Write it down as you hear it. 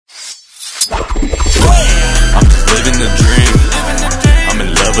living the dream. I'm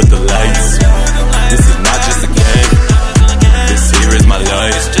in love with the lights. This is not just a game. This here is my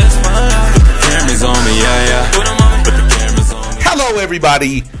life. Put the cameras on me, yeah. Put the cameras on me. Hello,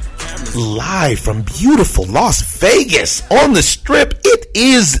 everybody. Live from beautiful Las Vegas on the Strip. It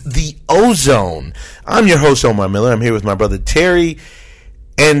is the Ozone. I'm your host, Omar Miller. I'm here with my brother Terry,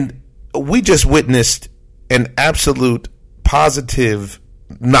 and we just witnessed an absolute positive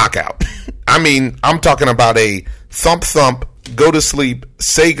knockout. I mean, I'm talking about a thump, go to sleep,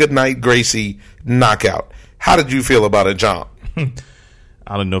 say goodnight, Gracie knockout. How did you feel about it, John?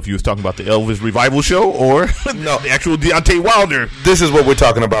 I don't know if you was talking about the Elvis revival show or no, the actual Deontay Wilder. This is what we're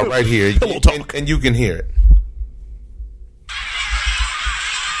talking about right here. Pillow talk. And you can hear it.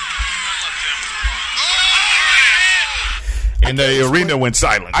 And the arena went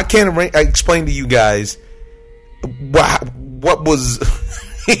silent. I can't explain to you guys what was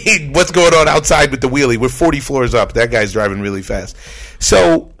what's going on outside with the wheelie. We're 40 floors up. That guy's driving really fast.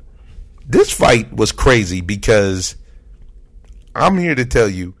 So this fight was crazy because I'm here to tell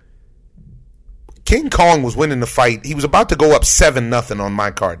you, King Kong was winning the fight. He was about to go up 7-0 on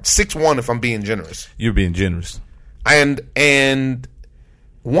my card. 6-1 if I'm being generous. You're being generous. And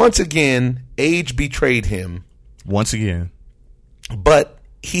once again, age betrayed him. Once again. But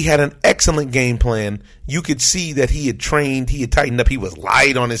he had an excellent game plan. You could see that he had trained, he had tightened up, he was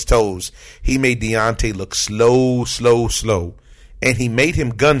light on his toes. He made Deontay look slow. And he made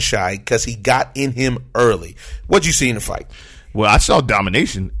him gun shy because he got in him early. What'd you see in the fight? Well, I saw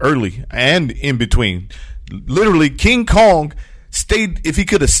domination early and in between. Literally, King Kong stayed, if he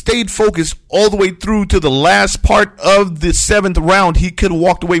could have stayed focused all the way through to the last part of the 7th round, he could have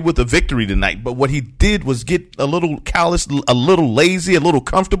walked away with a victory tonight. But what he did was get a little callous, a little lazy, a little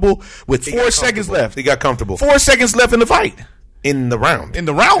comfortable with 4 seconds left. He got comfortable. 4 seconds left in the fight. In the round,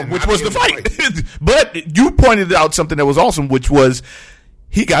 which was the fight. But you pointed out something that was awesome, which was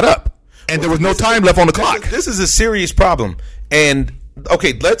he got up. And there was no time left on the clock. This is a serious problem. And,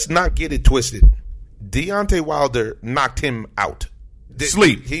 okay, let's not get it twisted. Deontay Wilder knocked him out.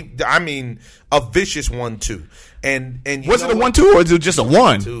 Sleep. A vicious 1-2. And was it a 1-2 or was it just a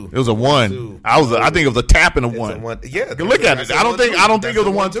 1? It was a 1. I think it was a tap and a 1. Yeah. Look at it. I don't think it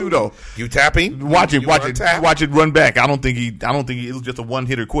was a 1-2 though. You tapping? Watch it run back. I don't think it was just a one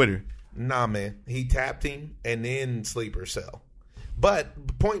hitter quitter. Nah, man. He tapped him and then sleeper cell. But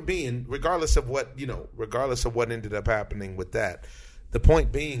the point being, regardless of what ended up happening with that, the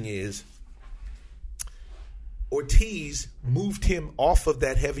point being is Ortiz moved him off of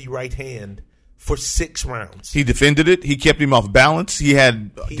that heavy right hand for 6 rounds. He defended it. He kept him off balance. He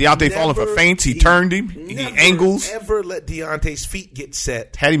had Deontay falling for feints. He turned him. He angles. Never let Deontay's feet get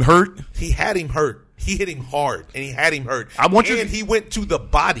set. Had him hurt. He had him hurt. He hit him hard, and he had him hurt. He went to the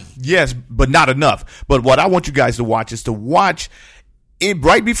body. Yes, but not enough. But what I want you guys to watch is to watch it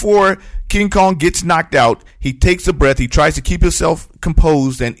right before King Kong gets knocked out. He takes a breath. He tries to keep himself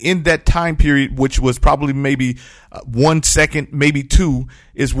composed. And in that time period, which was probably maybe 1 second, maybe 2,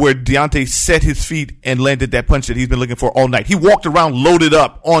 is where Deontay set his feet and landed that punch that he's been looking for all night. He walked around loaded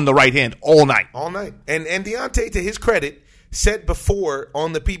up on the right hand all night. All night. And Deontay, to his credit, said before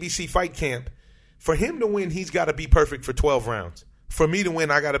on the PBC Fight Camp, for him to win, he's got to be perfect for 12 rounds. For me to win,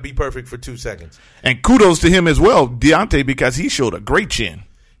 I got to be perfect for 2 seconds. And kudos to him as well, Deontay, because he showed a great chin.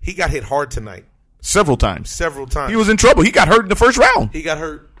 He got hit hard tonight. Several times. He was in trouble. He got hurt in the first round. He got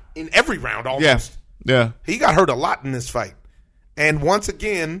hurt in every round almost. Yeah. He got hurt a lot in this fight. And once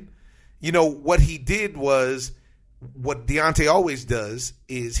again, what he did was what Deontay always does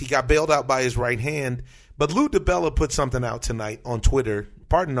is he got bailed out by his right hand. But Lou DiBella put something out tonight on Twitter.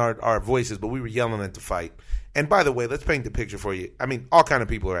 Pardon our voices, but we were yelling at the fight. And by the way, let's paint the picture for you. I mean, all kind of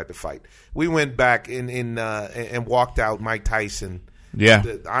people are at the fight. We went back and walked out Mike Tyson. Yeah.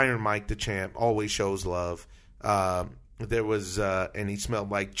 The Iron Mike, the champ, always shows love. There was, and he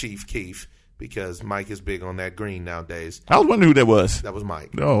smelled like Chief Keef because Mike is big on that green nowadays. I was wondering who that was. That was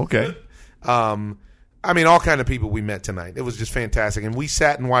Mike. Oh, okay. All kind of people we met tonight. It was just fantastic. And we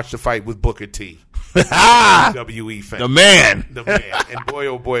sat and watched the fight with Booker T. WWE fan. The man. And boy,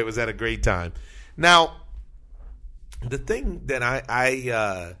 oh boy, was that a great time. Now, the thing that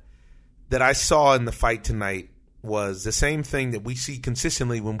I saw in the fight tonight was the same thing that we see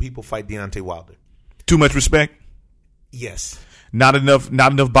consistently when people fight Deontay Wilder. Too much respect? Yes. Not enough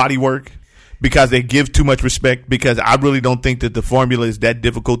body work because they give too much respect, because I really don't think that the formula is that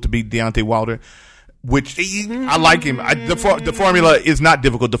difficult to beat Deontay Wilder. Which I like him. The formula is not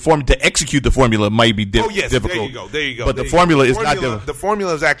difficult. To execute the formula might be difficult. There you go. But the formula is not difficult. The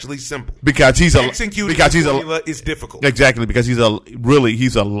formula is actually simple because he's the formula is difficult. Exactly, because he's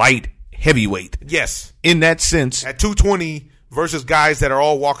a light heavyweight. Yes. In that sense. At 220 versus guys that are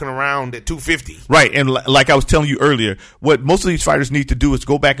all walking around at 250. Right. And like I was telling you earlier, what most of these fighters need to do is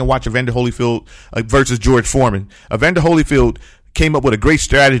go back and watch Evander Holyfield versus George Foreman. Evander Holyfield came up with a great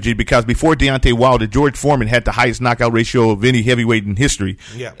strategy because before Deontay Wilder, George Foreman had the highest knockout ratio of any heavyweight in history.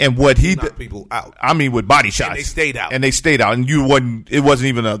 Yeah. And what he knocked people out. I mean, with body shots. And they stayed out. And it wasn't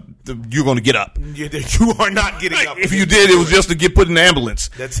even you're going to get up. You are not getting up. If you did, it was just to get put in the ambulance.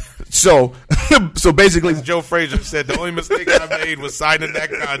 So basically. As Joe Frazier said, the only mistake I made was signing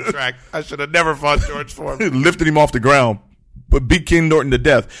that contract. I should have never fought George Foreman. Lifted him off the ground. But beat Ken Norton to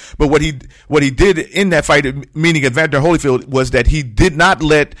death. But what he did in that fight, meaning Evander Holyfield, was that he did not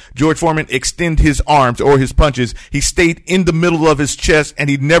let George Foreman extend his arms or his punches. He stayed in the middle of his chest, and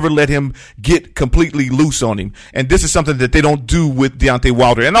he never let him get completely loose on him. And this is something that they don't do with Deontay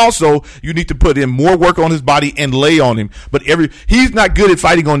Wilder. And also, you need to put in more work on his body and lay on him. But he's not good at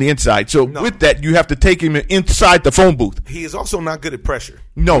fighting on the inside. So with that, you have to take him inside the phone booth. He is also not good at pressure.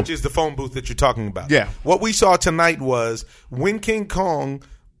 No. Which is the phone booth that you're talking about. Yeah. What we saw tonight was when King Kong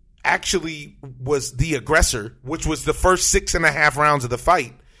actually was the aggressor, which was the first 6.5 rounds of the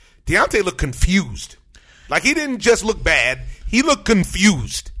fight, Deontay looked confused. Like, he didn't just look bad. He looked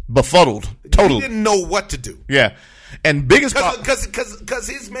confused. Befuddled. Totally. He didn't know what to do. Yeah. And biggest because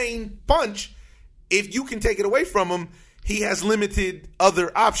his main punch, if you can take it away from him, he has limited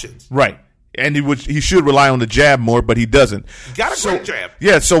other options. Right. And he should rely on the jab more, but he doesn't. Got a great jab.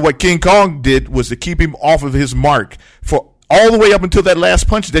 Yeah, so what King Kong did was to keep him off of his mark for all the way up until that last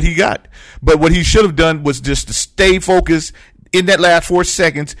punch that he got. But what he should have done was just to stay focused in that last 4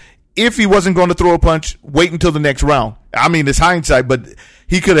 seconds. If he wasn't going to throw a punch, wait until the next round. I mean, it's hindsight, but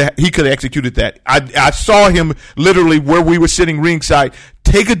he could have executed that. I saw him literally where we were sitting ringside,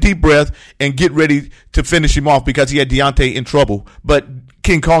 take a deep breath and get ready to finish him off because he had Deontay in trouble. But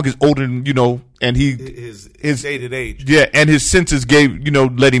King Kong is older than, and his dated age. Yeah, and his senses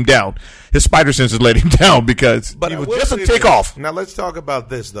let him down. His spider senses let him down because he was just a takeoff. Now let's talk about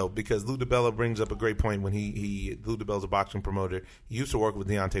this though, because Lou DiBella brings up a great point when Lou DiBella's a boxing promoter. He used to work with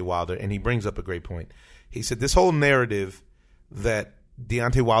Deontay Wilder, and he brings up a great point. He said this whole narrative that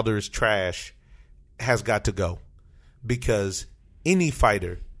Deontay Wilder is trash has got to go, because any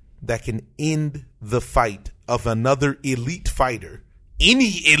fighter that can end the fight of another elite fighter,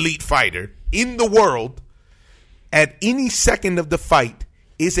 any elite fighter in the world, at any second of the fight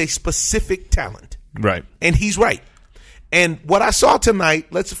is a specific talent. Right. And he's right. And what I saw tonight,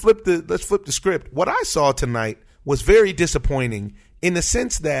 let's flip the script. What I saw tonight was very disappointing in the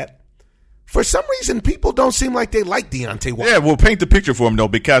sense that for some reason people don't seem like they like Deontay Wilder. Yeah, well, paint the picture for him though,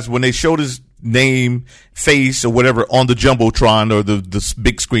 because when they showed his name, face, or whatever on the Jumbotron or the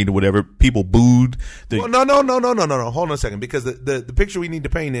big screen or whatever, people booed. Well, no. Hold on a second, because the picture we need to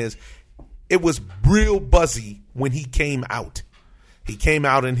paint is it was real buzzy when he came out. He came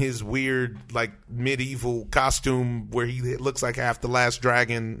out in his weird, like, medieval costume where he looks like half the Last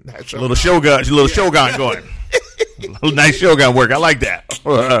Dragon. Little Shogun going. Nice Shogun work. I like that.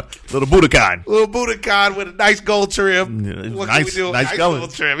 Little Budokan. Little Budokan with a nice gold trim. What can we do? Nice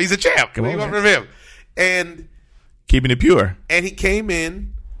gold trim. He's a champ. Come on, want from him. And keeping it pure. And he came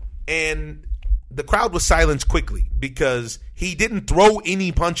in, and the crowd was silenced quickly because he didn't throw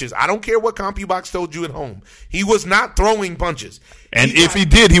any punches. I don't care what CompuBox told you at home. He was not throwing punches. And if he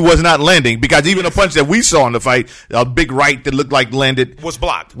did, he was not landing, because even a punch that we saw in the fight, a big right that looked like landed, was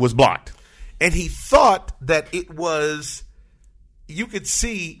blocked. And he thought that it was, you could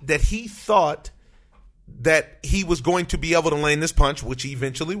see that he thought that he was going to be able to land this punch, which he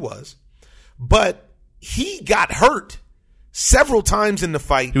eventually was. But he got hurt several times in the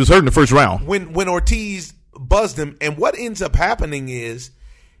fight. He was hurt in the first round. When Ortiz buzzed him. And what ends up happening is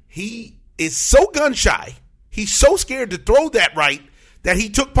he is so gun shy. He's so scared to throw that right that he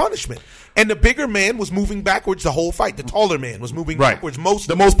took punishment. And the bigger man was moving backwards the whole fight. The taller man was moving backwards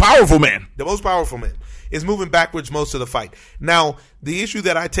The most powerful man is moving backwards most of the fight. Now, the issue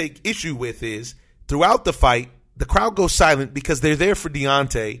that I take issue with is throughout the fight, the crowd goes silent because they're there for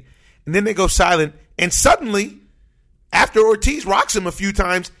Deontay. And then they go silent. And suddenly, after Ortiz rocks him a few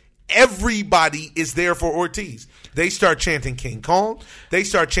times, everybody is there for Ortiz. They start chanting King Kong. They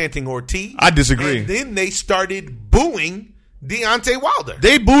start chanting Ortiz. I disagree. And then they started booing Deontay Wilder.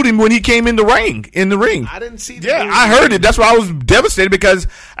 They booed him when he came in the ring. I didn't see that. Yeah, I heard it. That's why I was devastated, because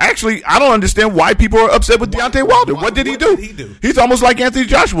actually I don't understand why people are upset with Deontay Wilder. What did he do? He's almost like Anthony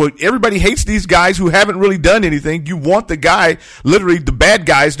Joshua. Everybody hates these guys who haven't really done anything. You want the guy, literally the bad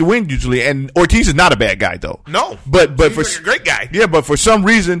guys, to win usually. And Ortiz is not a bad guy though. No. But he's like a great guy. Yeah, but for some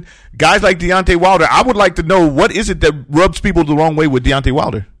reason, guys like Deontay Wilder, I would like to know, what is it that rubs people the wrong way with Deontay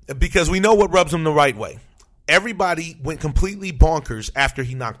Wilder? because we know what rubs him the right way. Everybody went completely bonkers after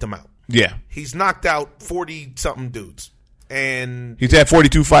he knocked him out. Yeah. He's knocked out 40-something dudes. And he's had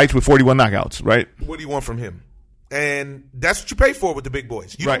 42 fights with 41 knockouts, right? What do you want from him? And that's what you pay for with the big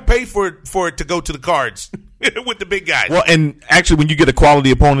boys. You right. don't pay for it to go to the cards with the big guys. Well, and actually, when you get a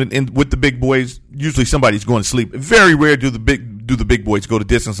quality opponent with the big boys, usually somebody's going to sleep. Very rare do the big boys go to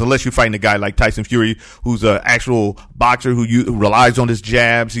distance, unless you're fighting a guy like Tyson Fury, who's an actual boxer who relies on his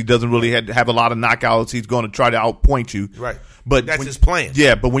jabs. He doesn't really have a lot of knockouts. He's going to try to outpoint you. Right. But that's his plan.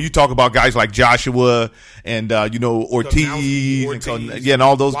 Yeah, but when you talk about guys like Joshua and Ortiz and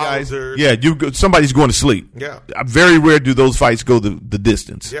all those Wilder. guys, somebody's going to sleep. Yeah, very rare do those fights go the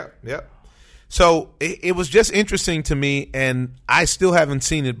distance. Yeah. So it was just interesting to me, and I still haven't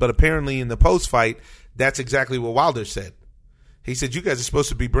seen it, but apparently in the post fight, that's exactly what Wilder said. He said, "You guys are supposed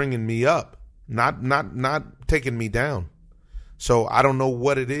to be bringing me up, not taking me down." So I don't know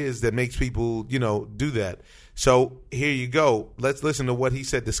what it is that makes people, do that. So here you go. Let's listen to what he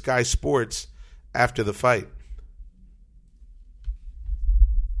said to Sky Sports after the fight.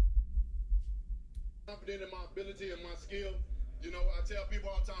 Confident in my ability and my skill. I tell people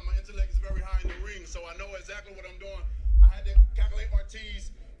all the time, my intellect is very high in the ring, so I know exactly what I'm doing. I had to calculate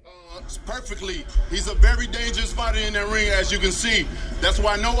Ortiz perfectly. He's a very dangerous fighter in that ring, as you can see. That's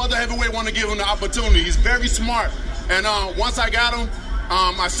why no other heavyweight want to give him the opportunity. He's very smart. And once I got him,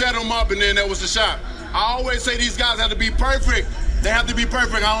 I set him up, and then there was the shot. I always say these guys have to be perfect. They have to be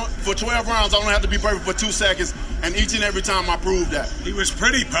perfect. For 12 rounds, I don't have to be perfect for 2 seconds. And each and every time I prove that. He was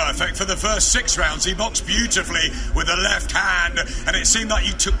pretty perfect for the first 6 rounds. He boxed beautifully with the left hand, and it seemed like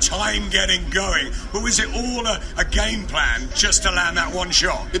you took time getting going. But was it all a game plan just to land that one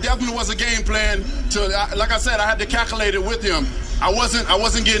shot? It definitely was a game plan. Like I said, I had to calculate it with him. I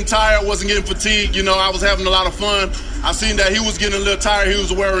wasn't getting tired. I wasn't getting fatigued. I was having a lot of fun. I seen that he was getting a little tired. He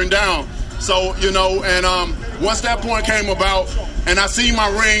was wearing down. So, and once that point came about, and I seen my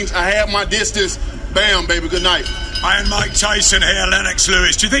range, I had my distance, bam, baby, good night. Iron Mike Tyson here, Lennox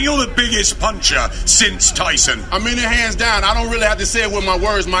Lewis. Do you think you're the biggest puncher since Tyson? I mean it hands down. I don't really have to say it with my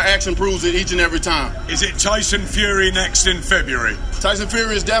words. My action proves it each and every time. Is it Tyson Fury next in February? Tyson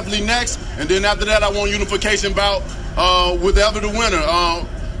Fury is definitely next, and then after that, I want unification bout with ever the winner.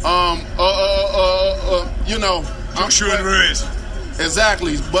 Joshua and Ruiz.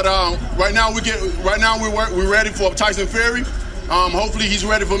 Exactly, but right now we're ready for Tyson Fury. Hopefully he's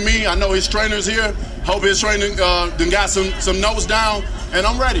ready for me. I know his trainer's here. Hope his trainer done got some notes down, and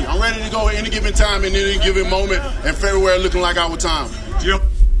I'm ready. I'm ready to go at any given time in any given moment, and February looking like our time. Yep.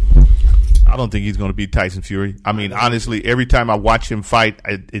 I don't think he's going to beat Tyson Fury. I mean, honestly, every time I watch him fight,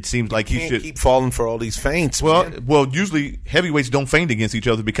 it seems like he should keep falling for all these feints. Well, usually heavyweights don't feint against each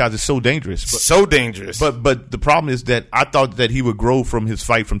other because it's so dangerous. So dangerous. But the problem is that I thought that he would grow from his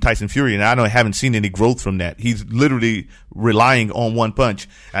fight from Tyson Fury, and I haven't seen any growth from that. He's literally relying on one punch.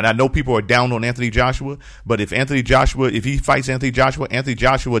 And I know people are down on Anthony Joshua, but if he fights Anthony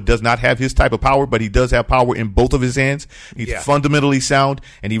Joshua does not have his type of power, but he does have power in both of his hands. He's fundamentally sound,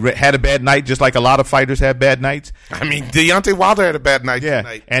 and he had a bad night, just like a lot of fighters have bad nights. I mean, Deontay Wilder had a bad night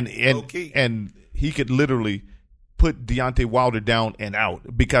tonight. And he could literally put Deontay Wilder down and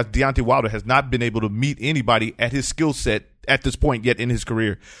out, because Deontay Wilder has not been able to meet anybody at his skill set at this point yet in his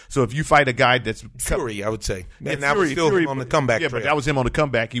career. So if you fight a guy that's Fury, I would say, and that Fury, was still him on the comeback. Yeah, but that was him on the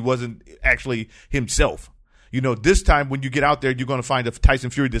comeback. He wasn't actually himself. This time when you get out there, you're going to find a Tyson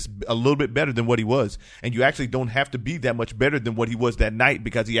Fury that's a little bit better than what he was. And you actually don't have to be that much better than what he was that night,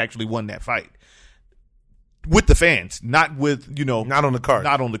 because he actually won that fight. With the fans, not with, not on the cards.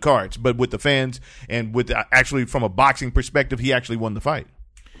 Not on the cards, but with the fans, and with actually from a boxing perspective, he actually won the fight.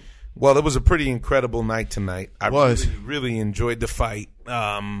 Well, it was a pretty incredible night tonight. I really enjoyed the fight.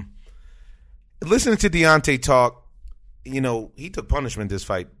 Listening to Deontay talk, he took punishment this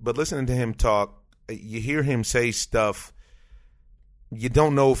fight, but listening to him talk, you hear him say stuff. You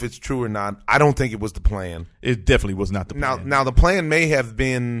don't know if it's true or not. I don't think it was the plan. It definitely was not the plan. Now the plan may have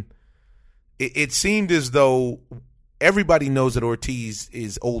been. It seemed as though everybody knows that Ortiz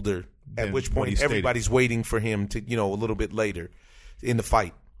is older. At which point everybody's waiting for him to, a little bit later in the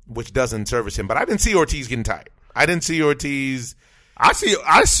fight, which doesn't service him. But I didn't see Ortiz getting tired. I didn't see Ortiz.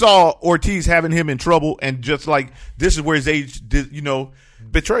 I saw Ortiz having him in trouble, and just like this is where his age,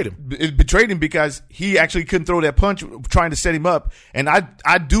 betrayed him. It betrayed him because he actually couldn't throw that punch, trying to set him up. And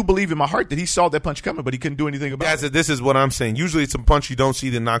I do believe in my heart that he saw that punch coming, but he couldn't do anything about it. This is what I'm saying. Usually it's a punch you don't see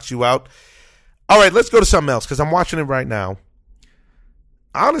that knocks you out. All right, let's go to something else, because I'm watching it right now.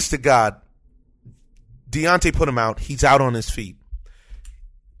 Honest to God, Deontay put him out. He's out on his feet.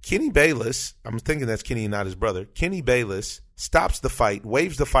 Kenny Bayless, I'm thinking that's Kenny and not his brother. Kenny Bayless stops the fight,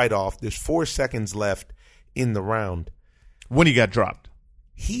 waves the fight off. There's 4 seconds left in the round. When he got dropped.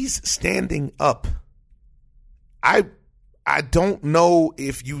 He's standing up. I don't know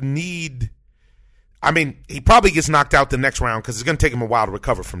if you need... I mean, he probably gets knocked out the next round because it's going to take him a while to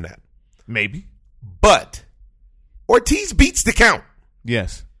recover from that. Maybe. But Ortiz beats the count.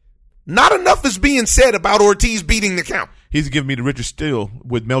 Yes. Not enough is being said about Ortiz beating the count. He's giving me the Richard Steele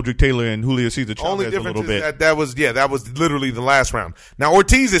with Meldrick Taylor and Julio Cesar Chavez Only a difference little is bit. that was literally the last round. Now,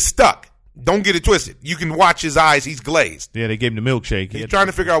 Ortiz is stuck. Don't get it twisted. You can watch his eyes. He's glazed. Yeah, they gave him the milkshake. He's trying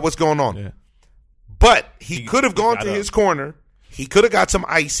to figure out what's going on. Yeah. But he could have gone to up. his corner. He could have got some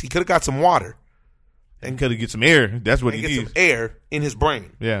ice. He could have got some water. And could have get some air. That's what And he get needs. some air in his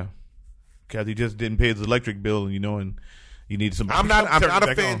brain. Yeah. Because he just didn't pay his electric bill, and you need some. I'm not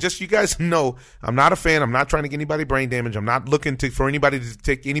a fan. Just so you guys know, I'm not a fan. I'm not trying to get anybody brain damage. I'm not looking for anybody to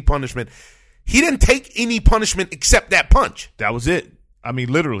take any punishment. He didn't take any punishment except that punch. That was it. I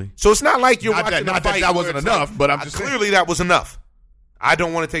mean, literally. So it's not like you're Not watching that- a not that fight that where wasn't it's enough, like, but I'm just saying. clearly that was enough. I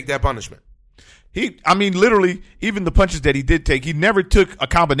don't want to take that punishment. Literally, even the punches that he did take, he never took a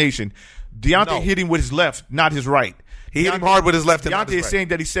combination. Deontay hit him with his left, not his right. He hit him hard with his left and not Deontay his is right. saying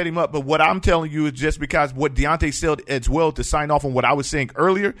that he set him up, but what I'm telling you is just because what Deontay said as well to sign off on what I was saying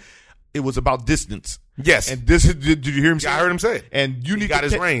earlier, it was about distance. Yes. And this is, did you hear him say Yeah, I it? heard him say it. And you He need got to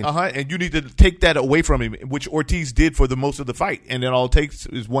his range. and you need to take that away from him, which Ortiz did for the most of the fight. And then all it takes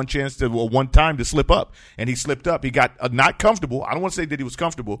is one time to slip up. And he slipped up. He got not comfortable. I don't want to say that he was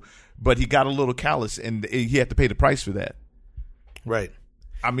comfortable, but he got a little callous, and he had to pay the price for that. Right.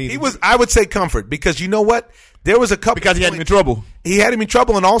 I mean, I would say comfort, because you know what? There was a couple because he had him in trouble. He had him in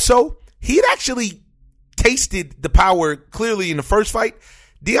trouble, and also he had actually tasted the power clearly in the first fight.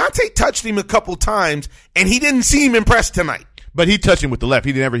 Deontay touched him a couple times, and he didn't seem impressed tonight. But he touched him with the left.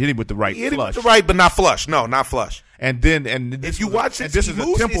 He never hit him with the right. He hit him flush. with the right, but not flush. No, not flush. And this If you watch this, this he is a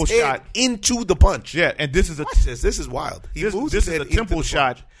moves temple his head shot into the punch. Yeah, and this is a Watch this. This is wild. He moves this his is head a temple into the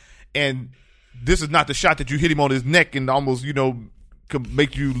shot, punch. and this is not the shot that you hit him on his neck and almost could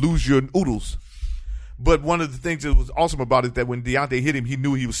make you lose your oodles. But one of the things that was awesome about it that when Deontay hit him, he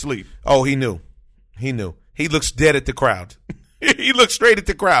knew he was asleep. Oh, he knew. He knew. He looks dead at the crowd. He looked straight at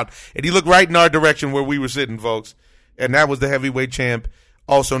the crowd, and he looked right in our direction where we were sitting, folks. And that was the heavyweight champ,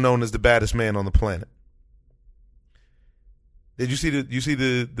 also known as the baddest man on the planet. Did you see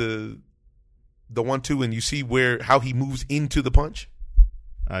the 1-2, and you see how he moves into the punch?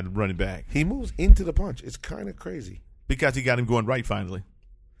 I'd run it back He moves into the punch. It's kind of crazy. because he got him going right finally.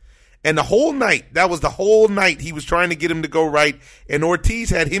 And the whole night, that was the whole night, he was trying to get him to go right, and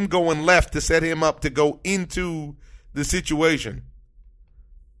Ortiz had him going left to set him up to go into the situation.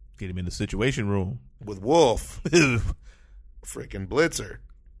 Get him in the situation room With Wolf. Freaking blitzer.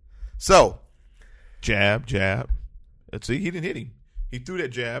 So. jab. Let's see, he didn't hit him. He threw that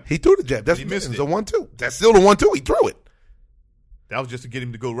jab. He threw the jab. That's He missed it. it. It's a 1-2. That's still the 1-2. He threw it. That was just to get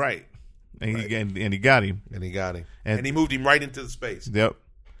him to go right, and Right. he got him. And he got him. And- And he moved him right into the space. Yep.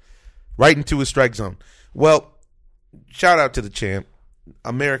 Right into his strike zone. Well, shout out to the champ.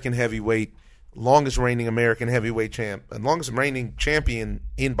 American heavyweight. Longest reigning American heavyweight champ. And longest reigning champion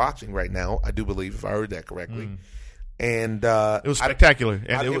in boxing right now, I do believe, if I heard that correctly. And It was spectacular.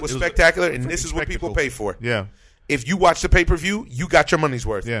 it was spectacular, and this is what people pay for. Yeah. If you watch the pay-per-view, you got your money's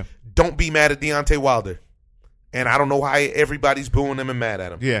worth. Yeah. Don't be mad at Deontay Wilder. And I don't know why everybody's booing him and mad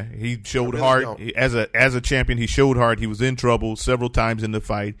at him. Yeah, he showed I really heart don't. as a champion. He showed heart. He was in trouble several times in the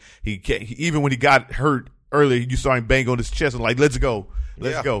fight. He even when he got hurt earlier, you saw him bang on his chest and like, let's go.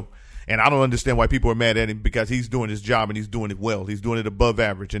 Yeah. And I don't understand why people are mad at him, because he's doing his job and he's doing it well. He's doing it above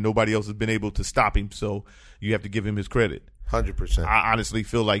average, and nobody else has been able to stop him. So you have to give him his credit. 100%. I honestly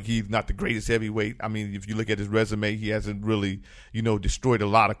feel like he's not the greatest heavyweight. I mean, if you look at his resume, he hasn't really, destroyed a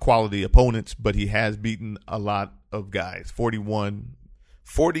lot of quality opponents, but he has beaten a lot of guys.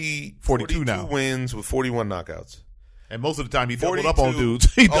 42 now. wins with 41 knockouts. And most of the time he doubled 42, up on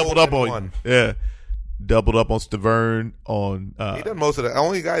dudes. He doubled up on 0-1. Yeah. Doubled up on Stavern, on He done most of the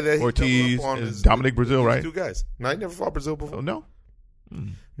only guy that he Ortiz doubled up on and is Dominic Brazil, these right? two guys. No, he never fought Brazil before. Oh, no?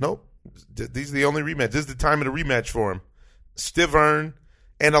 Nope. These are the only rematch. This is the time of the rematch for him. Stivern.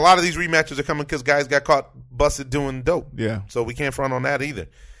 And a lot of these rematches are coming because guys got caught busted doing dope. Yeah. So we can't front on that either.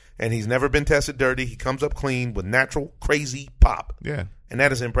 And he's never been tested dirty. He comes up clean with natural, crazy pop. Yeah. And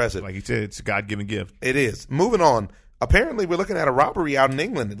that is impressive. Like he said, it's a God-given gift. It is. Moving on. Apparently, we're looking at a robbery out in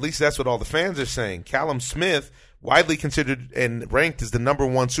England. At least that's what all the fans are saying. Callum Smith, widely considered and ranked as the number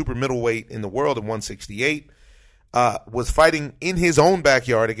one super middleweight in the world at 168, was fighting in his own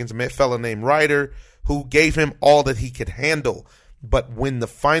backyard against a fellow named Ryder, who gave him all that he could handle. But when the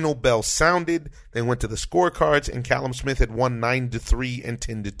final bell sounded, they went to the scorecards, and Callum Smith had won 9-3 and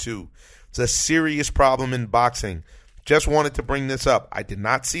 10-2. It's a serious problem in boxing. Just wanted to bring this up. I did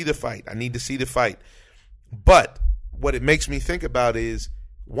not see the fight. I need to see the fight. But what it makes me think about is,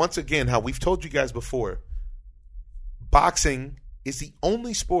 once again, how we've told you guys before, boxing is the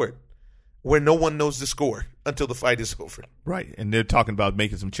only sport where no one knows the score until the fight is over. Right, and they're talking about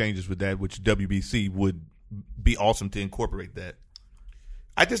making some changes with that, which WBC would be awesome to incorporate that.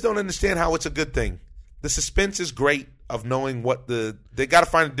 I just don't understand how it's a good thing. The suspense is great of knowing what they got to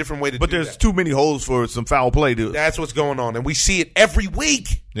find a different way to do that. But there's too many holes for some foul play. That's what's going on, and we see it every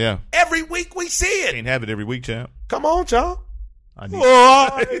week. Yeah. Every week we see it. Can't have it every week, champ. Come on, John. I need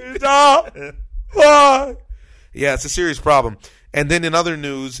Yeah, it's a serious problem. And then in other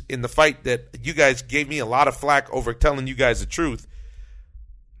news, in the fight that you guys gave me a lot of flack over telling you guys the truth,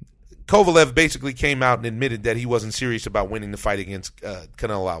 Kovalev basically came out and admitted that he wasn't serious about winning the fight against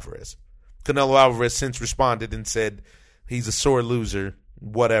Canelo Alvarez. Canelo Alvarez since responded and said he's a sore loser,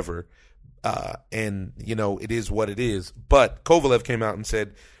 whatever. And, it is what it is. But Kovalev came out and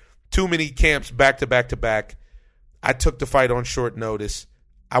said, too many camps back to back to back. I took the fight on short notice.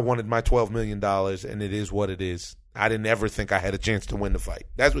 I wanted my $12 million, and it is what it is. I didn't ever think I had a chance to win the fight.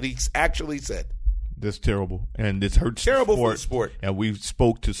 That's what he actually said. That's terrible, and this hurts terrible for the sport. And we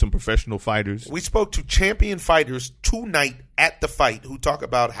spoke to some professional fighters. We spoke to champion fighters tonight at the fight who talk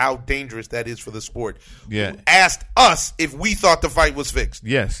about how dangerous that is for the sport. Yeah, who asked us if we thought the fight was fixed.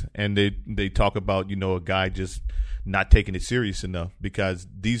 Yes, and they talk about a guy just not taking it serious enough, because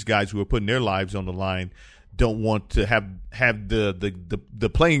these guys who are putting their lives on the line don't want to have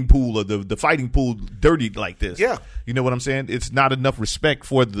the playing pool or the fighting pool dirtied like this. Yeah. You know what I'm saying? It's not enough respect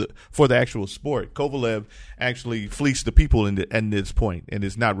for the actual sport. Kovalev actually fleeced the people at this point, and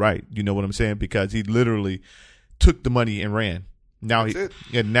it's not right. You know what I'm saying? Because he literally took the money and ran. Now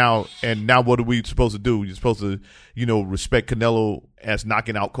now what are we supposed to do? You're supposed to, respect Canelo as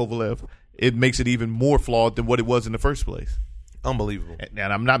knocking out Kovalev. It makes it even more flawed than what it was in the first place. Unbelievable. And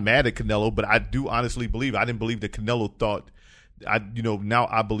I'm not mad at Canelo, but I do honestly believe, I didn't believe that Canelo thought, now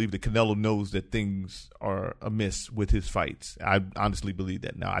I believe that Canelo knows that things are amiss with his fights. I honestly believe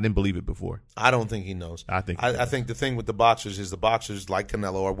that now. I didn't believe it before. I don't think he knows. I think the thing with the boxers is the boxers, like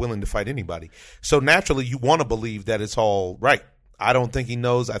Canelo, are willing to fight anybody. So naturally, you want to believe that it's all right. I don't think he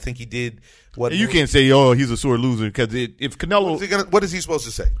knows. I think he did what. You can't say, he's a sore loser, because if Canelo. What is he supposed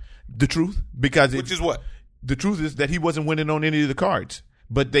to say? The truth. Which is what? The truth is that he wasn't winning on any of the cards,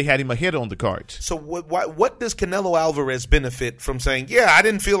 but they had him ahead on the cards. So what does Canelo Alvarez benefit from saying, I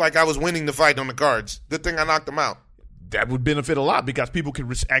didn't feel like I was winning the fight on the cards. Good thing I knocked him out. That would benefit a lot, because people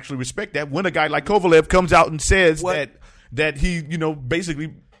can actually respect that when a guy like Kovalev comes out and says that he,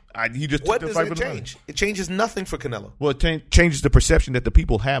 basically, he just what took the does fight it for the change? It changes nothing for Canelo. Well, it changes the perception that the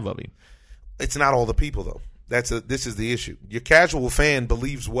people have of him. It's not all the people, though. This is the issue. Your casual fan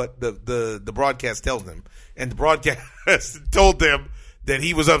believes what the broadcast tells them, and the broadcast told them that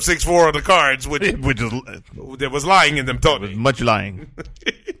he was up 6-4 on the cards, which there was lying in them. Much lying.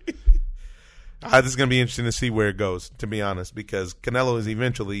 This is going to be interesting to see where it goes, to be honest, because Canelo is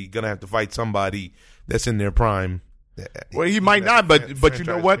eventually going to have to fight somebody that's in their prime. Well, he might not, but you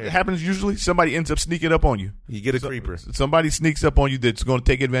know what happens usually? Somebody ends up sneaking up on you. You get a creeper. Somebody sneaks up on you that's going to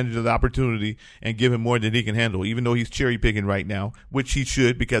take advantage of the opportunity and give him more than he can handle, even though he's cherry-picking right now, which he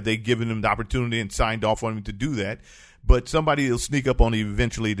should, because they've given him the opportunity and signed off on him to do that. But somebody will sneak up on you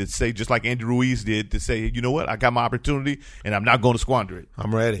eventually to say, just like Andy Ruiz did, to say, you know what, I got my opportunity, and I'm not going to squander it.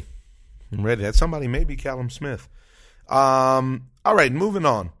 I'm ready. That somebody may be Callum Smith. All right, moving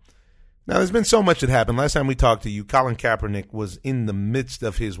on. Now, there's been so much that happened. Last time we talked to you, Colin Kaepernick was in the midst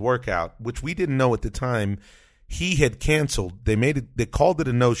of his workout, which we didn't know at the time. He had canceled. They called it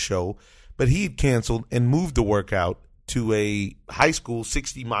a no-show, but he had canceled and moved the workout to a high school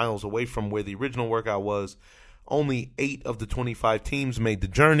 60 miles away from where the original workout was. Only 8 of the 25 teams made the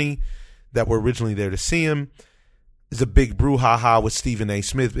journey that were originally there to see him. There's a big brouhaha with Stephen A.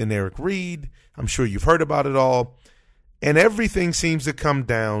 Smith and Eric Reed. I'm sure you've heard about it all. And everything seems to come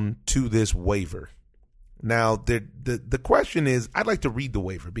down to this waiver. Now, the question is, I'd like to read the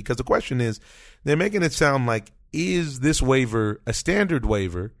waiver, because the question is, they're making it sound like, is this waiver a standard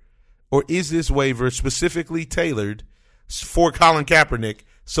waiver, or is this waiver specifically tailored for Colin Kaepernick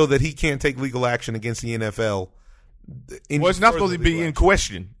so that he can't take legal action against the NFL? Well, it's not supposed to be in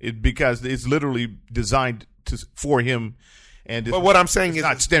question, because it's literally designed for him And but what I'm saying it's is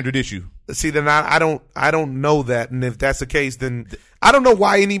not standard issue. See, then I don't know that, and if that's the case, then I don't know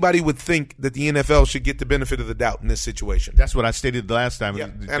why anybody would think that the NFL should get the benefit of the doubt in this situation. That's what I stated the last time. Yeah.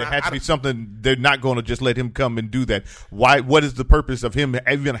 There had to be something. They're not going to just let him come and do that. Why? What is the purpose of him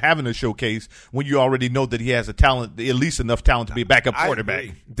even having a showcase when you already know that he has a talent, at least enough talent to be a backup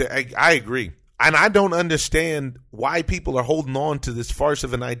quarterback? I agree. And I don't understand why people are holding on to this farce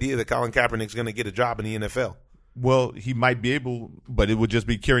of an idea that Colin Kaepernick's going to get a job in the NFL. Well, he might be able, but it would just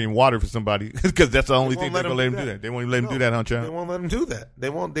be carrying water for somebody because that's the only thing they're going to let him do that. They won't even let him do that, huh, John? They won't let him do that. They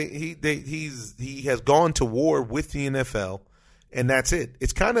won't. He has gone to war with the NFL, and that's it.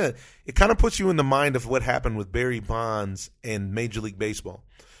 It kind of puts you in the mind of what happened with Barry Bonds and Major League Baseball.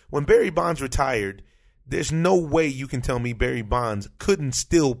 When Barry Bonds retired, there's no way you can tell me Barry Bonds couldn't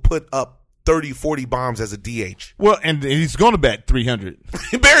still put up 30, 40 bombs as a DH. Well, and he's going to bat 300.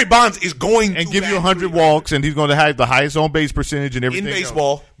 Barry Bonds is going and to give you 100 walks, and he's going to have the highest on base percentage and everything in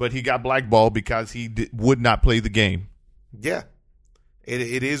baseball. else. But he got blackballed because he would not play the game. Yeah,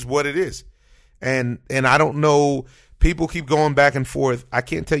 it is what it is, and I don't know. People keep going back and forth. I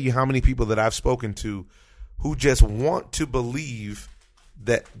can't tell you how many people that I've spoken to who just want to believe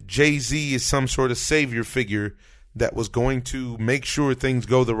that Jay-Z is some sort of savior figure that was going to make sure things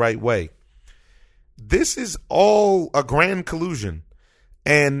go the right way. This is all a grand collusion.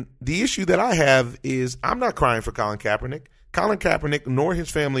 And the issue that I have is I'm not crying for Colin Kaepernick. Colin Kaepernick nor his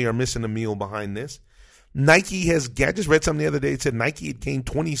family are missing a meal behind this. Nike has, I just read something the other day. It said Nike had gained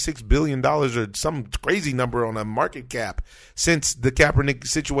 $26 billion or some crazy number on a market cap since the Kaepernick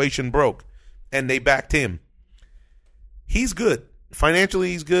situation broke. And they backed him. He's good.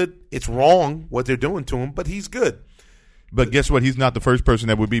 Financially, he's good. It's wrong what they're doing to him, but he's good. But guess what? He's not the first person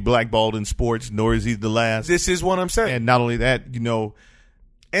that would be blackballed in sports, nor is he the last. This is what I'm saying. And not only that, you know.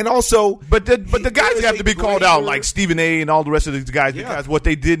 And also, but the guys have to be called out, like Stephen A. and all the rest of these guys, because what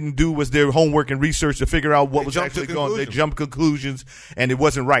they didn't do was their homework and research to figure out what was actually going on. They jumped conclusions, and it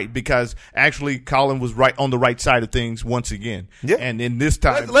wasn't right because actually Colin was right on the right side of things once again. Yeah. And in this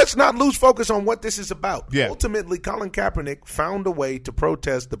time, let's not lose focus on what this is about. Yeah. Ultimately, Colin Kaepernick found a way to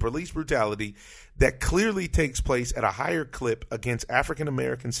protest the police brutality that clearly takes place at a higher clip against African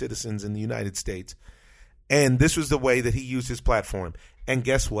American citizens in the United States. And this was the way that he used his platform. And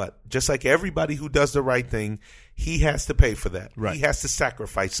guess what? Just like everybody who does the right thing, he has to pay for that. Right. He has to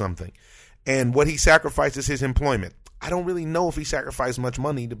sacrifice something. And what he sacrifices is his employment. I don't really know if he sacrificed much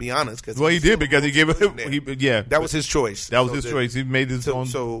money, to be honest. Well, he did because he gave it. That was his choice. That was his choice. He made his own.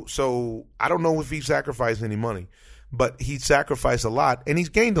 So I don't know if he sacrificed any money, but he sacrificed a lot, and he's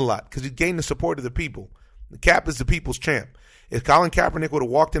gained a lot because he gained the support of the people. The Cap is the people's champ. If Colin Kaepernick would have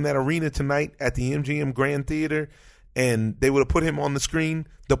walked in that arena tonight at the MGM Grand Theater and they would have put him on the screen,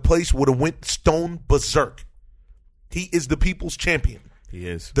 the place would have went stone berserk. He is the people's champion. He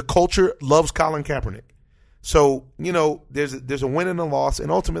is. The culture loves Colin Kaepernick. So, you know, there's a win and a loss,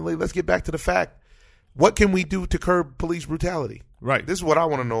 and ultimately, let's get back to the fact. What can we do to curb police brutality? Right. This is what I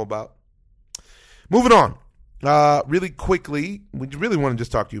want to know about. Moving on. Really quickly, we really want to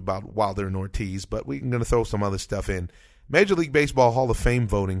just talk to you about Wilder and Ortiz, but we're going to throw some other stuff in. Major League Baseball Hall of Fame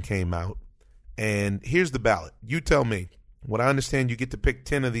voting came out, and here's the ballot. You tell me. What I understand, you get to pick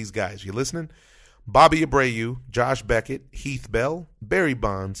 10 of these guys. You listening? Bobby Abreu, Josh Beckett, Heath Bell, Barry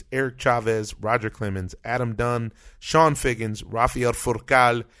Bonds, Eric Chavez, Roger Clemens, Adam Dunn, Sean Figgins, Rafael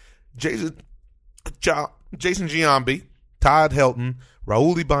Furcal, Jason Giambi, Todd Helton,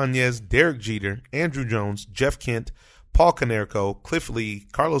 Raul Ibanez, Derek Jeter, Andrew Jones, Jeff Kent, Paul Konerko, Cliff Lee,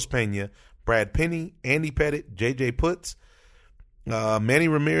 Carlos Pena, Brad Penny, Andy Pettit, J.J. Putz, Manny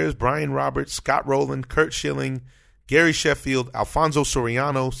Ramirez, Brian Roberts, Scott Rowland, Kurt Schilling, Gary Sheffield, Alfonso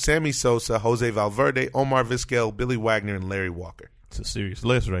Soriano, Sammy Sosa, Jose Valverde, Omar Vizquel, Billy Wagner, and Larry Walker. It's a serious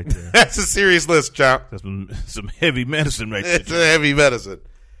list right there. That's a serious list, Chop. That's some heavy medicine right there. It's a heavy medicine.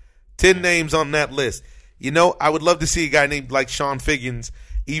 10 names on that list. You know, I would love to see a guy named like Sean Figgins,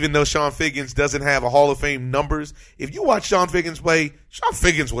 even though Sean Figgins doesn't have a Hall of Fame numbers. If you watch Sean Figgins play, Sean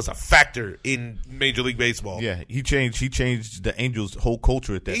Figgins was a factor in Major League Baseball. Yeah, he changed the Angels' whole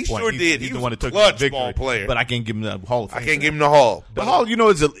culture at that point. He sure did. He's He the was one a that took clutch the ball victory. player. But I can't give him the Hall of Fame. I can't give him the Hall. The Hall, you know,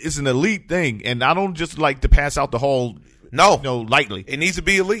 is an elite thing, and I don't just like to pass out the Hall. No, lightly. It needs to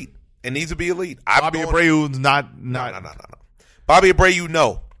be elite. Bobby Abreu's not. No. Bobby Abreu,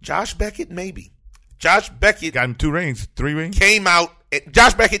 no. Josh Beckett, maybe. Josh Beckett got him 2 rings, 3 rings. Came out.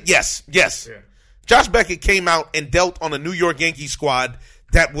 Josh Beckett, yes. Yeah. Josh Beckett came out and dealt on a New York Yankees squad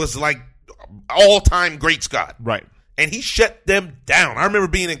that was like all-time great squad. Right. And he shut them down. I remember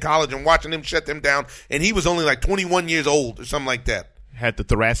being in college and watching him shut them down, and he was only like 21 years old or something like that. had the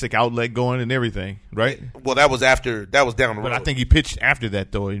thoracic outlet going and everything, right? Well, that was down the road. But I think he pitched after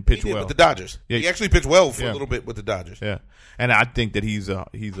that, though. He pitched well with the Dodgers. Yeah. He actually pitched well for a little bit with the Dodgers. Yeah, and I think that he's a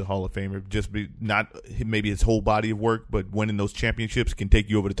Hall of Famer. Just not maybe his whole body of work, but winning those championships can take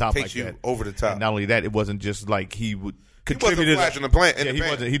you over the top. Takes you over the top. And not only that, it wasn't just like he would. He wasn't flashing the plant. He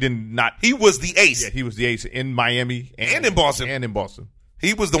wasn't. He did not. He was the ace. Yeah, he was the ace in Miami and in Boston.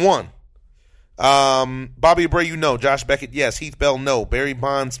 He was the one. Bobby Abreu, no. Josh Beckett, yes. Heath Bell, no. Barry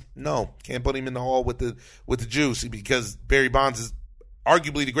Bonds, no. Can't put him in the hall with the juice because Barry Bonds is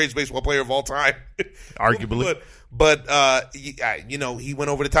arguably the greatest baseball player of all time. Arguably, but he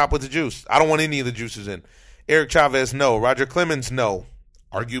went over the top with the juice. I don't want any of the juices in. Eric Chavez, no. Roger Clemens, no.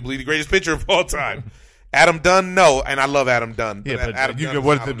 Arguably the greatest pitcher of all time. Adam Dunn, no, and I love Adam Dunn. Yeah, but Adam Dunn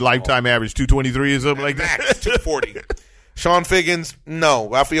what is the lifetime average? 223 or something like that. Max 240. Sean Figgins, no.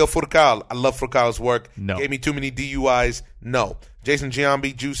 Rafael Furcal, I love Furcal's work. No. Gave me too many DUIs. No. Jason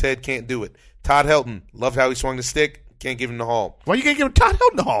Giambi, Juicehead, can't do it. Todd Helton, loved how he swung the stick. Can't give him the hall. Why you can't give him Todd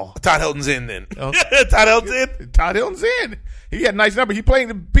Helton the hall? Todd Helton's in then. Oh. Todd Helton's in. Todd Helton's in. He had a nice number. He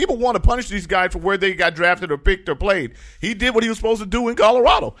played. People want to punish these guys for where they got drafted or picked or played. He did what he was supposed to do in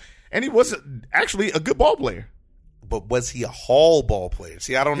Colorado, and he was actually a good ball player. But was he a Hall ball player?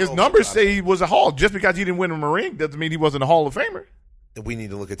 See, I don't know. His numbers say he was a Hall. Just because he didn't win a ring doesn't mean he wasn't a Hall of Famer. We need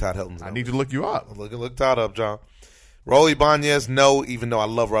to look at Todd Helton's numbers. I need to look you up. Look Todd up, John. Raul Ibanez, no, even though I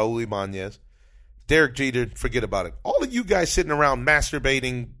love Raul Ibanez. Derek Jeter, forget about it. All of you guys sitting around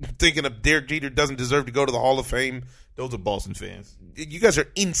masturbating, thinking of Derek Jeter doesn't deserve to go to the Hall of Fame. Those are Boston fans. You guys are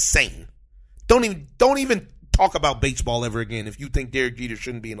insane. Don't even talk about baseball ever again if you think Derek Jeter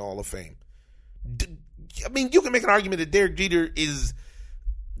shouldn't be in the Hall of Fame. I mean, you can make an argument that Derek Jeter is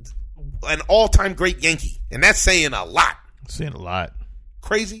an all-time great Yankee, and that's saying a lot. Saying a lot.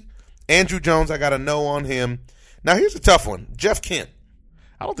 Crazy. Andrew Jones, I got a no on him. Now, here's a tough one. Jeff Kent.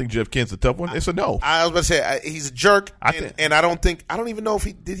 I don't think Jeff Kent's a tough one. It's a no. I was about to say, he's a jerk, and I don't even know if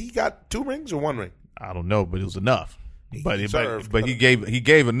he got 2 rings or 1 ring. I don't know, but it was enough. But he gave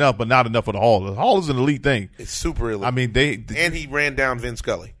gave enough, but not enough for the Hall. The Hall is an elite thing. It's super elite. I mean, and he ran down Vin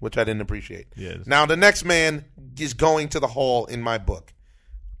Scully, which I didn't appreciate. Yes. Now the next man is going to the Hall in my book.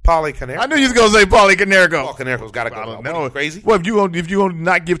 Paulie Canerco. I knew you was gonna say Paulie Canerco. Paul Canerco's got to go. No, What, crazy. Well, if you gonna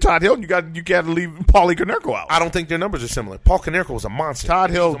not give Todd Hilton, you got to leave Paulie Canerco out. I don't think their numbers are similar. Paul Canerco was a monster. Todd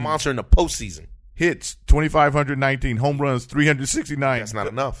Hilton was a monster in the postseason. Hits 2,519, home runs 369. That's not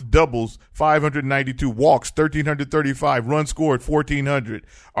enough. Doubles 592, walks 1,335, runs scored 1,400,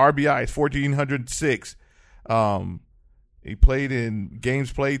 RBIs 1,406. He played in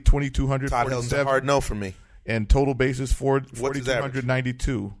games played 2,247. Todd Hilton's a hard no for me. And total bases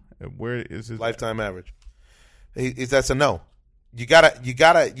 4,292. Where is his lifetime average? That's a no. You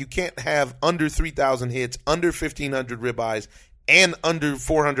can't have under 3,000 hits, under 1,500 ribeyes, and under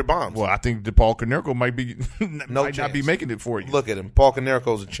 400 bombs. Well, I think that Paul Canerco might not be making it for you. Look at him. Paul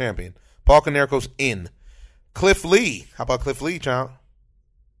Canerco's a champion. Paul Canerco's in. Cliff Lee. How about Cliff Lee, child?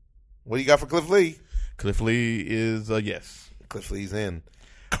 What do you got for Cliff Lee? Cliff Lee is yes. Cliff Lee's in.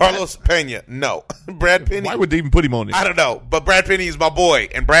 Carlos Pena, no. Brad Penny. Why would they even put him on it? I don't know. But Brad Penny is my boy,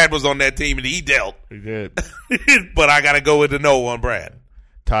 and Brad was on that team, and he dealt. He did. But I got to go with the no on Brad.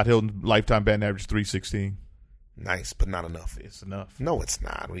 Todd Hilton, lifetime batting average 316. Nice, but not enough. It's enough. No, it's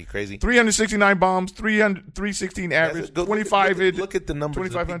not. Are you crazy? 369 bombs, 316 average, 25. Look at the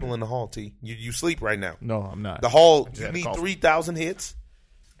numbers of people in the Hall, T. You sleep right now. No, I'm not. The Hall, you need 3,000 hits.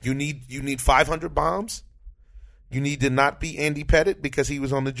 You need 500 bombs. You need to not be Andy Pettit because he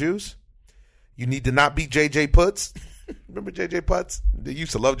was on the juice. You need to not be J.J. Putz. Remember J.J. Putz? They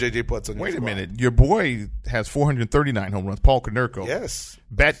used to love J.J. Putz. Wait a minute. Your boy has 439 home runs. Paul Canerco. Yes.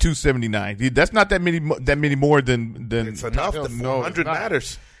 Bat 279. That's not that many more than it's enough. The 400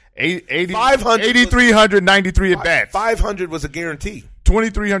 matters. 8,393 at bats. 500 was a guarantee.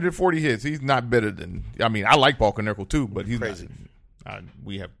 2,340 hits. He's not better than. I mean, I like Paul Canerco too, but he's crazy.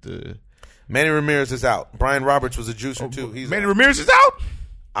 We have to. Manny Ramirez is out. Brian Roberts was a juicer too. Manny Ramirez is out?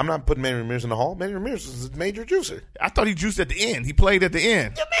 I'm not putting Manny Ramirez in the Hall. Manny Ramirez is a major juicer. I thought he juiced at the end. He played at the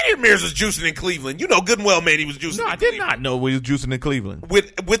end. Yeah, Manny Ramirez was juicing in Cleveland. You know good and well Manny was juicing No, in I did Cleveland. not know he was juicing in Cleveland.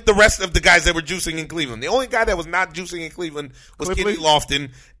 With the rest of the guys that were juicing in Cleveland. The only guy that was not juicing in Cleveland was Kenny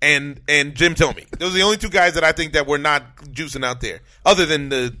Lofton and Jim Thome. Those are the only 2 guys that I think that were not juicing out there. Other than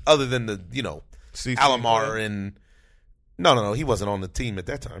the Alomar and No, he wasn't on the team at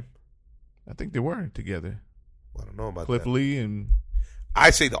that time. I think they were together. I don't know about Cliff that. Lee and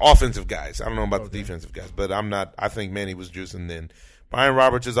I say the offensive guys. I don't know about the defensive guys, but I'm not. I think Manny was juicing then. Brian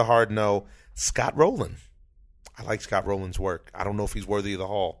Roberts is a hard no. Scott Rowland. I like Scott Rowland's work. I don't know if he's worthy of the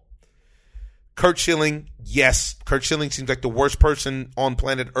Hall. Kurt Schilling, yes. Kurt Schilling seems like the worst person on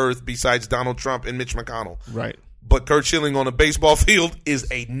planet Earth besides Donald Trump and Mitch McConnell. Right. But Kurt Schilling on a baseball field is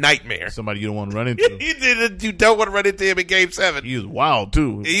a nightmare. Somebody you don't want to run into. You don't want to run into him in Game 7. He was wild,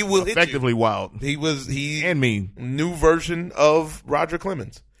 too. He will effectively wild. He and mean. New version of Roger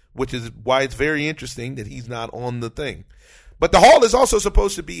Clemens, which is why it's very interesting that he's not on the thing. But the Hall is also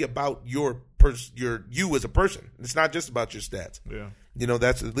supposed to be about you as a person. It's not just about your stats. Yeah.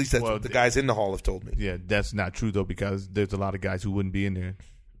 That's what the guys in the Hall have told me. Yeah, that's not true, though, because there's a lot of guys who wouldn't be in there.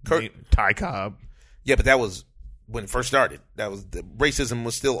 Ty Cobb. Yeah, but that was when it first started. That was the racism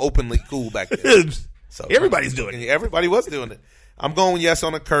was still openly cool back then. So everybody's doing it. Everybody was doing it. I'm going yes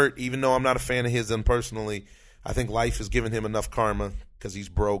on a Kurt, even though I'm not a fan of his personally. I think life has given him enough karma because he's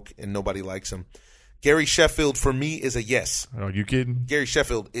broke and nobody likes him. Gary Sheffield, for me, is a yes. Are you kidding? Gary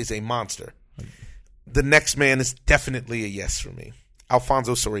Sheffield is a monster. The next man is definitely a yes for me.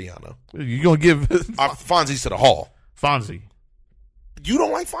 Alfonso Soriano. You going to give Fonzie to the Hall. Fonzie. You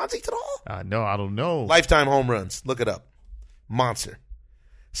don't like Fonzie to the Hall? No, I don't know. Lifetime home runs. Look it up. Monster.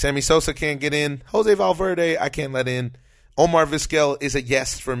 Sammy Sosa can't get in. Jose Valverde, I can't let in. Omar Vizquel is a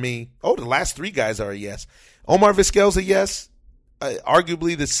yes for me. Oh, the last three guys are a yes. Omar Vizquel's a yes.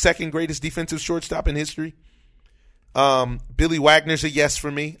 Arguably the second greatest defensive shortstop in history. Billy Wagner's a yes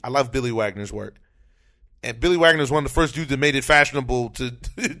for me. I love Billy Wagner's work. And Billy Wagner's one of the first dudes that made it fashionable to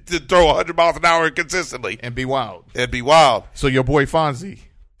throw 100 miles an hour consistently. And be wild. So your boy Fonzie,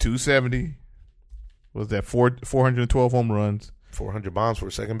 270. Was that 412 home runs? 400 bombs for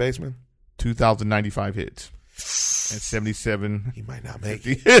a second baseman? 2,095 hits. And 77. He might not make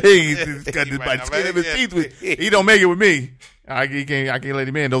it. He's got this by the skin of his teeth. He don't make it with me. I can't let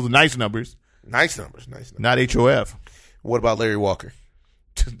him in. Those are nice numbers. Nice numbers. Not HOF. What about Larry Walker?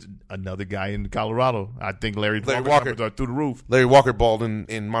 Another guy in Colorado. I think Larry Walker numbers are through the roof. Larry Walker balled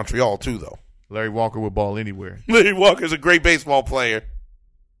in Montreal too, though. Larry Walker would ball anywhere. Larry Walker's a great baseball player.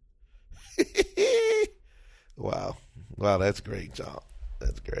 Wow, that's great, John.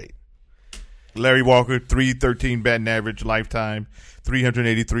 That's great. Larry Walker, 313 batting average lifetime,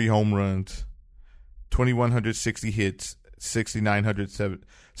 383 home runs, 2,160 hits,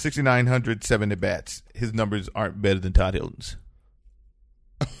 6,907 at bats. His numbers aren't better than Todd Hilton's.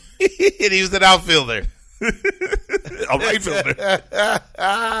 And he was an outfielder. A right fielder.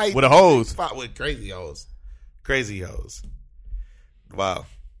 With a hose. With crazy hose. Wow.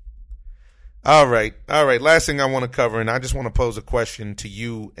 All right. Last thing I want to cover, and I just want to pose a question to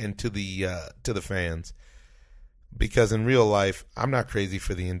you and to the fans, because in real life, I'm not crazy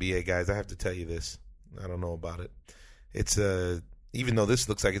for the NBA guys. I have to tell you this. I don't know about it. It's even though this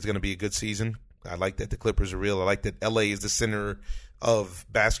looks like it's going to be a good season, I like that the Clippers are real. I like that LA is the center of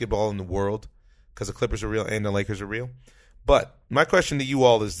basketball in the world because the Clippers are real and the Lakers are real. But my question to you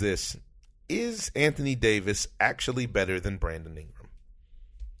all is this: is Anthony Davis actually better than Brandon Ingram?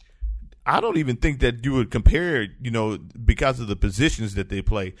 I don't even think that you would compare, because of the positions that they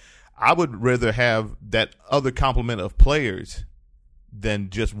play. I would rather have that other complement of players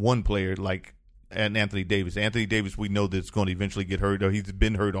than just one player like Anthony Davis. Anthony Davis, we know that it's going to eventually get hurt, or he's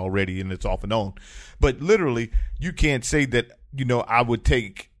been hurt already, and it's off and on. But literally, you can't say that, I would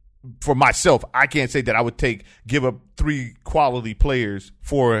take, for myself, I can't say that I would give up 3 quality players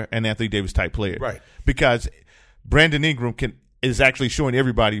for an Anthony Davis type player. Right. Because Brandon Ingram is actually showing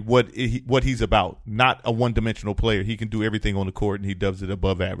everybody what he's about, not a one-dimensional player. He can do everything on the court, and he does it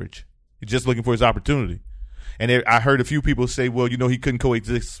above average. He's just looking for his opportunity. And I heard a few people say, well, he couldn't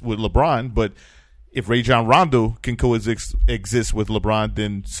coexist with LeBron, but if Rajon Rondo can coexist with LeBron,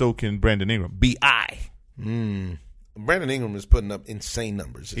 then so can Brandon Ingram. B.I. Brandon Ingram is putting up insane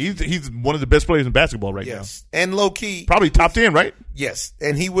numbers. He's one of the best players in basketball right now. And low-key. Probably top 10, right? Yes.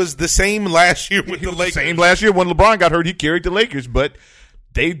 And he was the same last year with the Lakers. Same last year when LeBron got hurt, he carried the Lakers, but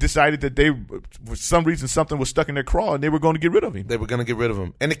they decided that for some reason, something was stuck in their craw, and they were going to get rid of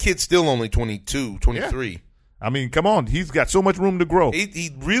him. And the kid's still only 22, 23. Yeah. I mean, come on. He's got so much room to grow.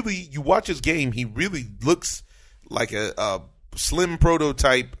 He really, you watch his game, he really looks like a slimmer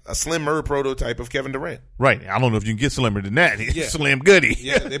prototype of Kevin Durant. Right. I don't know if you can get slimmer than that. He's slim goody.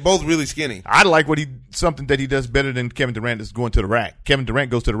 Yeah, they're both really skinny. I like something that he does better than Kevin Durant is going to the rack. Kevin Durant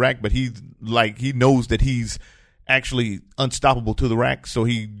goes to the rack, but he knows that he's actually unstoppable to the rack, so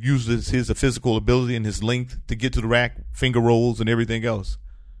he uses his physical ability and his length to get to the rack, finger rolls and everything else.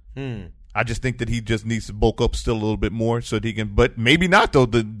 I just think that he just needs to bulk up still a little bit more so that he can, but maybe not though.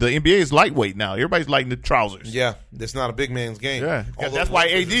 The NBA is lightweight now. Everybody's lighting the trousers. Yeah, it's not a big man's game. Yeah, that's why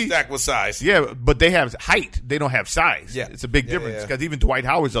AD stacked with size. Yeah, but they have height. They don't have size. Yeah, it's a big difference because even Dwight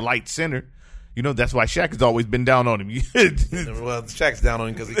Howard's a light center. You know, that's why Shaq has always been down on him. Well, Shaq's down on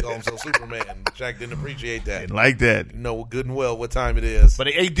him because he called himself Superman. Shaq didn't appreciate that. Didn't like that. You know good and well what time it is. But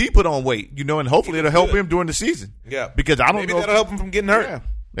AD put on weight, you know, and hopefully it'll help him during the season. Yeah. Because I don't Maybe know. that'll help him from getting hurt.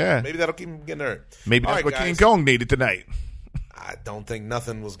 Yeah. Maybe that'll keep him from getting hurt. Maybe All that's right, what King guys. Kong needed tonight. I don't think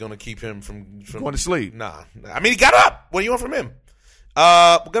nothing was going to keep him from Going to sleep. Nah. I mean, he got up. What do you want from him?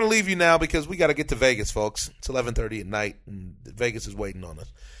 We're going to leave you now because we got to get to Vegas, folks. It's 11:30 at night, and Vegas is waiting on us.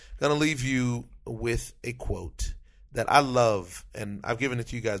 Going to leave you with a quote that I love, and I've given it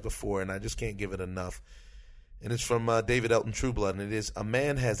to you guys before, and I just can't give it enough. And it's from David Elton Trueblood, and it is, a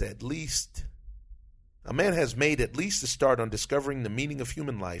man has made at least a start on discovering the meaning of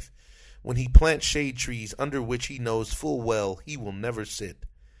human life when he plants shade trees under which he knows full well he will never sit.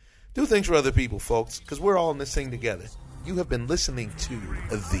 Do things for other people, folks, because we're all in this thing together. You have been listening to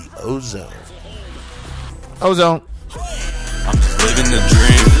The Ozone. Ozone. I'm just living the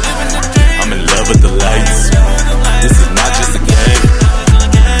dream. I'm in love with the lights. This is not just a game.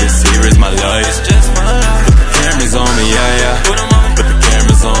 This here is my life.